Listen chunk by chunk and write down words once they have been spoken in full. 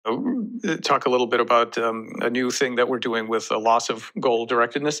talk a little bit about a new thing that we're doing with the loss of goal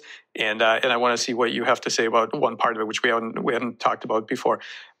directedness, and I want to see what you have to say about one part of it, which we hadn't talked about before.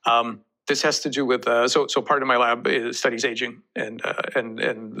 This has to do with so part of my lab studies aging, and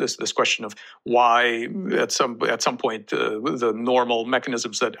this question of why at some point the normal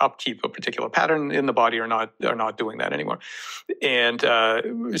mechanisms that upkeep a particular pattern in the body are not doing that anymore. And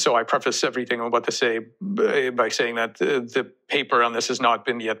so I preface everything I'm about to say by saying that the paper on this has not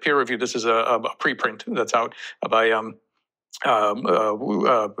been yet peer reviewed. This is a preprint that's out by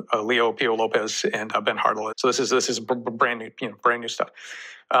Leo Pio Lopez and Ben Hartle. So this is brand new stuff.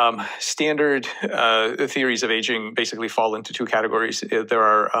 Standard theories of aging basically fall into two categories. There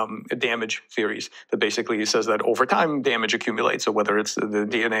are damage theories that basically says that over time damage accumulates. So whether it's the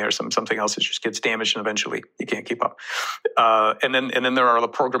DNA or something else, it just gets damaged and eventually you can't keep up. And then there are the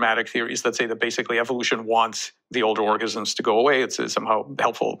programmatic theories that say that basically evolution wants the older organisms to go away. It's somehow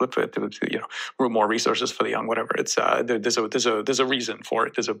helpful to room more resources for the young, whatever. It's there's a reason for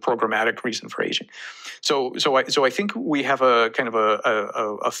it. There's a programmatic reason for aging. So I think we have a kind of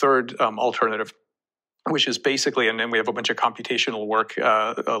a third alternative, which is basically, and then we have a bunch of computational work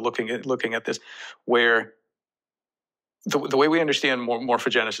looking at this, where the way we understand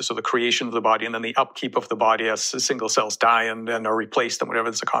morphogenesis, so the creation of the body and then the upkeep of the body as single cells die and are replaced and whatever,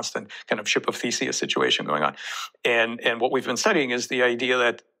 there's a constant kind of ship of Theseus situation going on. And what we've been studying is the idea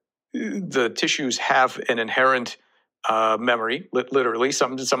that the tissues have an inherent memory, literally.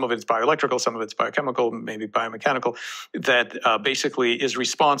 Some of it's bioelectrical, some of it's biochemical, maybe biomechanical, that basically is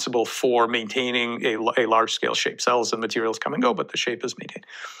responsible for maintaining a large-scale shape. Cells and materials come and go, but the shape is maintained.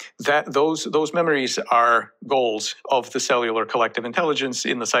 That those memories are goals of the cellular collective intelligence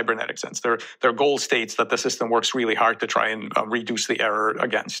in the cybernetic sense. They're goal states that the system works really hard to try and reduce the error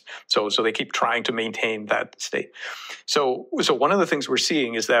against. So they keep trying to maintain that state. So one of the things we're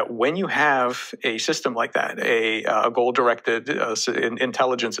seeing is that when you have a system like that, a goal-directed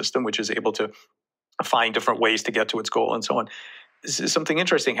intelligence system, which is able to find different ways to get to its goal and so on, something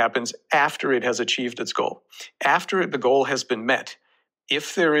interesting happens after it has achieved its goal. After the goal has been met,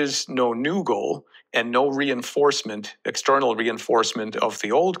 if there is no new goal and no reinforcement, external reinforcement of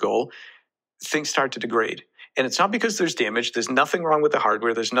the old goal, things start to degrade. And it's not because there's damage. There's nothing wrong with the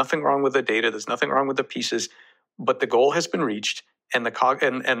hardware. There's nothing wrong with the data. There's nothing wrong with the pieces. But the goal has been reached, and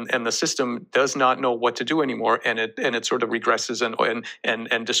the system does not know what to do anymore, and it sort of regresses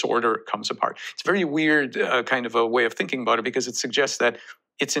and disorder comes apart. It's a very weird kind of a way of thinking about it, because it suggests that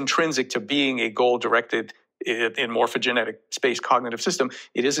it's intrinsic to being a goal-directed in morphogenetic space cognitive system.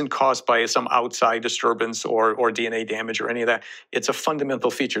 It isn't caused by some outside disturbance or DNA damage or any of that. It's a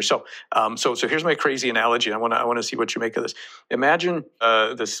fundamental feature. So here's my crazy analogy. I want to see what you make of this. Imagine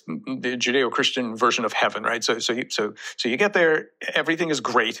the Judeo-Christian version of heaven, right? So you get there, everything is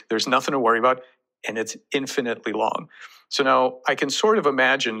great. There's nothing to worry about, and it's infinitely long. So now I can sort of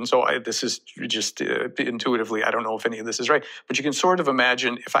imagine, this is just intuitively, I don't know if any of this is right, but you can sort of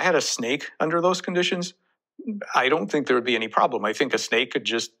imagine if I had a snake under those conditions, I don't think there would be any problem. I think a snake could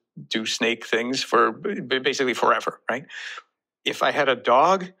just do snake things for basically forever, right? If I had a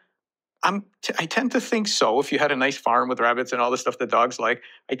dog, I tend to think so. If you had a nice farm with rabbits and all the stuff that dogs like,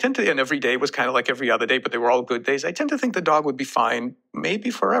 and every day was kind of like every other day, but they were all good days, I tend to think the dog would be fine,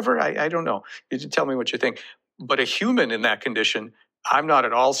 maybe forever. I don't know. You should tell me what you think. But a human in that condition, I'm not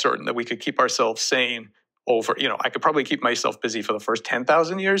at all certain that we could keep ourselves sane over, I could probably keep myself busy for the first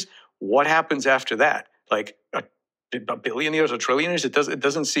 10,000 years. What happens after that? Like a billion years or trillion years? It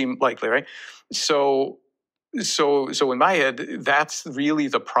doesn't seem likely, right? So in my head, that's really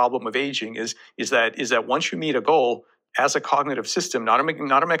the problem of aging is that once you meet a goal as a cognitive system, not a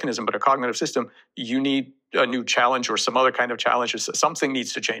mechanism, but a cognitive system, you need a new challenge or some other kind of challenge. Something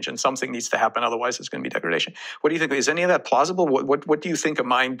needs to change and something needs to happen. Otherwise, it's going to be degradation. What do you think? Is any of that plausible? What do you think a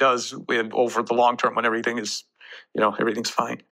mind does over the long term when everything is, everything's fine?